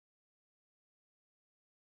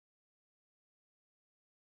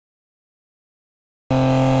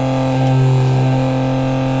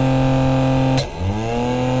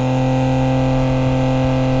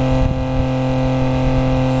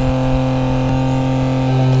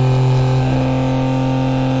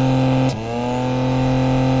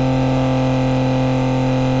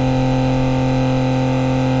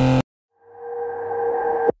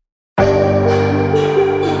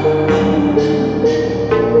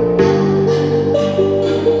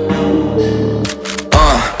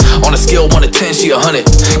10, she 100.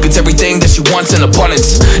 Gets everything that she wants in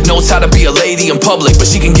abundance. Knows how to be a lady in public, but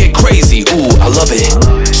she can get crazy, ooh, I love it.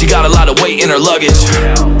 She got a lot of weight in her luggage,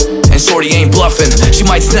 and shorty ain't bluffing. She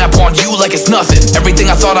might snap on you like it's nothing.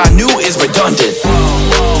 Everything I thought I knew is redundant.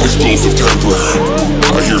 Explosive temper,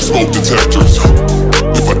 I hear smoke detectors.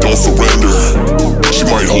 If I don't surrender, she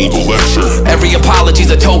might hold a lecture. Every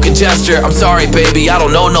apology's a token gesture. I'm sorry, baby, I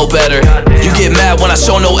don't know no better. You get mad when I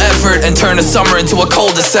show no effort and turn the summer into a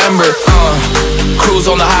cold December. Cruise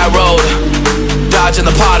on the high road, dodging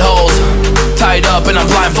the potholes, tied up and I'm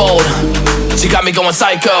blindfold. She got me going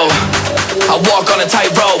psycho. I walk on a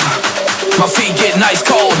tightrope, my feet getting ice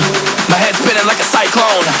cold, my head spinning like a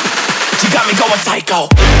cyclone. She got me going psycho.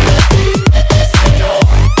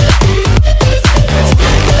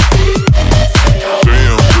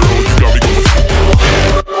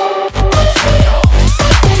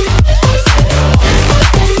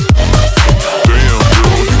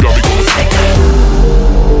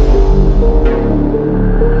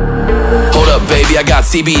 Baby, I got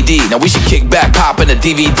CBD. Now we should kick back, pop in a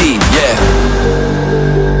DVD, yeah.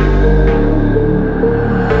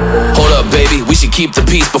 Hold up, baby, we should keep the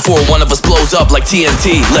peace before one of us blows up like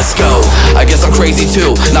TNT. Let's go. I guess I'm crazy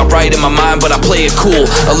too. Not right in my mind, but I play it cool.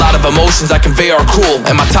 A lot of emotions I convey are cruel,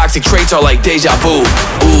 and my toxic traits are like deja vu.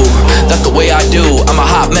 Ooh, that's the way I do. I'm a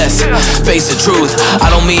hot mess, face the truth. I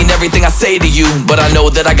don't mean everything I say to you, but I know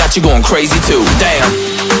that I got you going crazy too. Damn.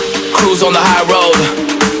 Cruise on the high road,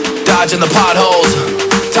 dodging the potholes,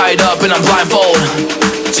 tied up and I'm blindfold.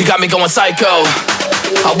 She got me going psycho.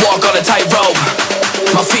 I walk on a tightrope,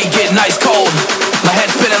 my feet getting ice cold, my head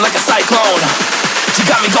spinning like a cyclone. She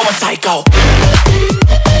got me going psycho.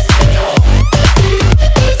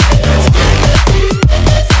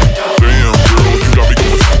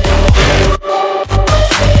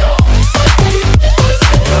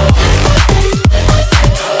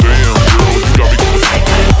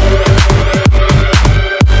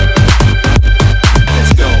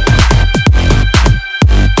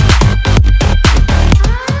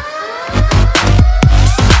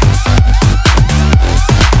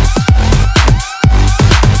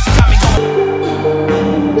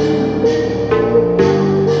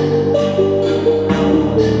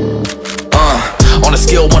 On a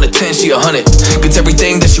scale 1 to 10, she 100. Gets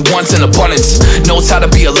everything that she wants in abundance. Knows how to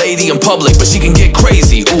be a lady in public, but she can get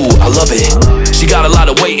crazy, ooh, I love it. She got a lot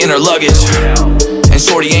of weight in her luggage, and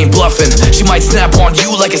shorty ain't bluffing. She might snap on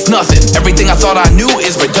you like it's nothing. Everything I thought I knew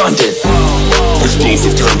is redundant.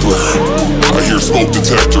 Explosive temper, I hear smoke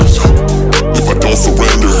detectors. If I don't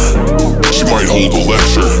surrender, she might hold a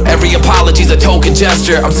lecture. Every apology's a token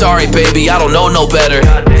gesture. I'm sorry, baby, I don't know no better.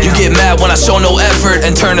 You get mad when I show no effort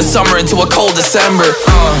and turn the summer into a cold December.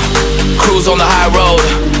 Cruise on the high road,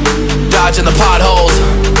 dodging the potholes,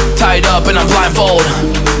 tied up and I'm blindfold.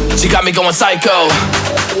 She got me going psycho.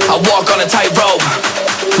 I walk on a tightrope,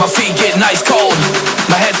 my feet getting ice cold,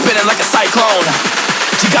 my head spinning like a cyclone.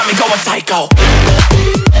 She got me going psycho.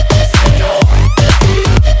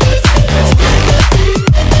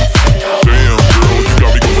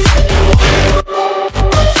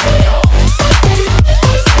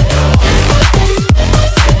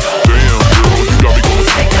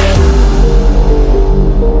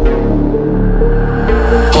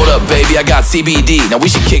 Baby, I got CBD. Now we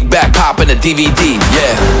should kick back, pop in a DVD,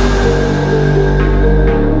 yeah.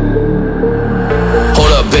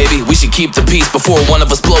 Hold up, baby, we should keep the peace before one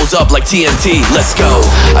of us blows up like TNT. Let's go.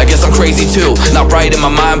 I guess I'm crazy too. Not right in my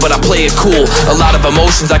mind, but I play it cool. A lot of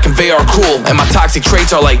emotions I convey are cruel, and my toxic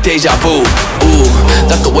traits are like deja vu. Ooh,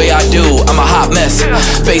 that's the way I do. I'm a hot mess,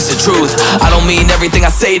 face the truth. I don't mean everything I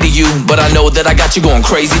say to you, but I know that I got you going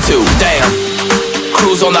crazy too. Damn.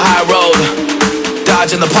 Cruise on the high road,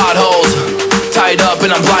 dodging the potholes, tied up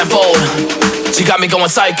and I'm blindfold. She got me going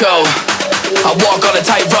psycho. I walk on a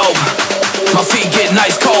tightrope, my feet getting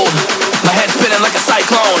ice cold, my head spinning like a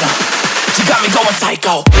cyclone. She got me going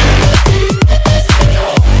psycho.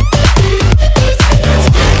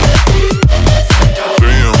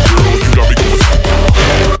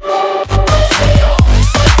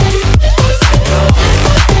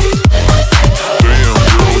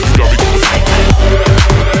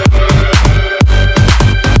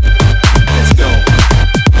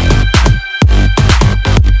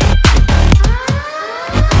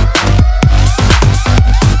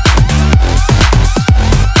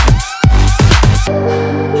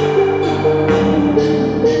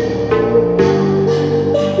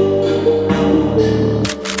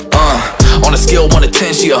 On a scale 1 to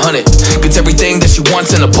 10, she 100. Gets everything that she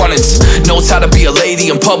wants in abundance. Knows how to be a lady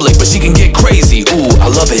in public, but she can get crazy, ooh,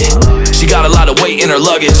 I love it. She got a lot of weight in her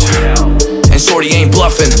luggage, and shorty ain't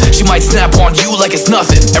bluffing. She might snap on you like it's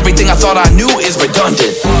nothing. Everything I thought I knew is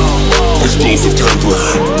redundant. Explosive temper,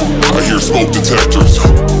 I hear smoke detectors.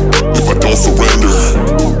 If I don't surrender,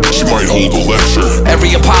 she might hold a lecture.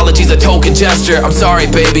 Every apology's a token gesture. I'm sorry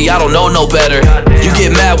baby, I don't know no better. You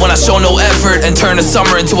get mad when I show no effort and turn the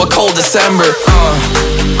summer into a cold December.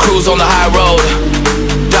 Cruise on the high road,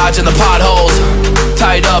 dodging the potholes,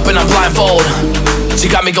 tied up and I'm blindfold. She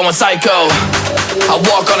got me going psycho. I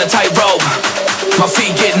walk on a tightrope, my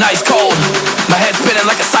feet getting ice cold, my head spinning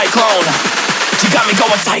like a cyclone. She got me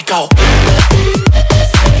going psycho.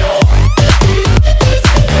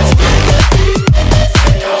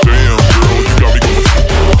 Damn girl, you got me going.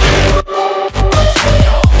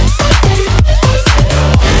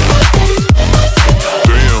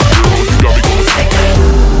 Damn girl, you got me going.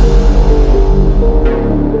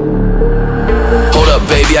 Hold up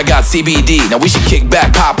baby, I got CBD. Now we should kick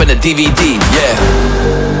back, pop in a DVD, yeah.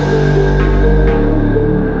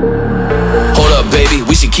 Hold up baby,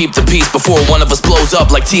 we should keep the peace before one of us blows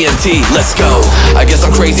up like TNT. Let's go. I guess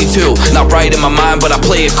I'm crazy too, not right in my mind but I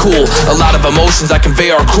play it cool. A lot of emotions I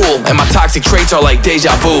convey are cruel, and my toxic traits are like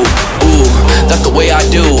deja vu. Ooh, that's the way I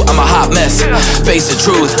do, I'm a hot mess. Face the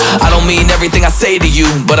truth, I don't mean everything I say to you,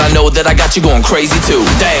 but I know that I got you going crazy too.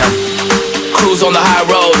 Damn. Cruise on the high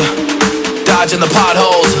road, dodging the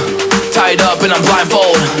potholes, tied up and I'm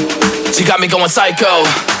blindfold. She got me going psycho.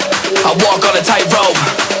 I walk on a tightrope,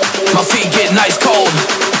 my feet getting ice cold,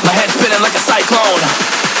 my head spinning like a cyclone.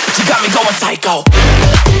 She got me going psycho.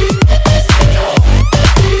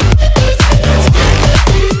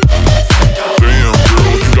 Damn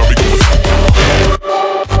girl, you got me going.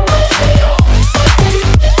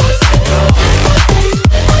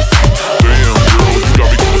 Damn girl, you got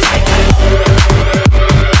me going.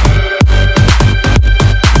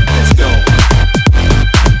 Let's go.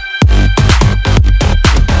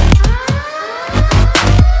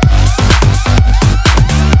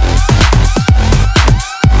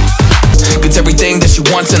 Gets everything that she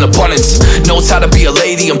wants in abundance. Knows how to be a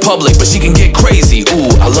lady in public, but she can get crazy. Ooh,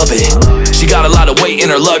 I love it. She got a lot of weight in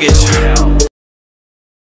her luggage.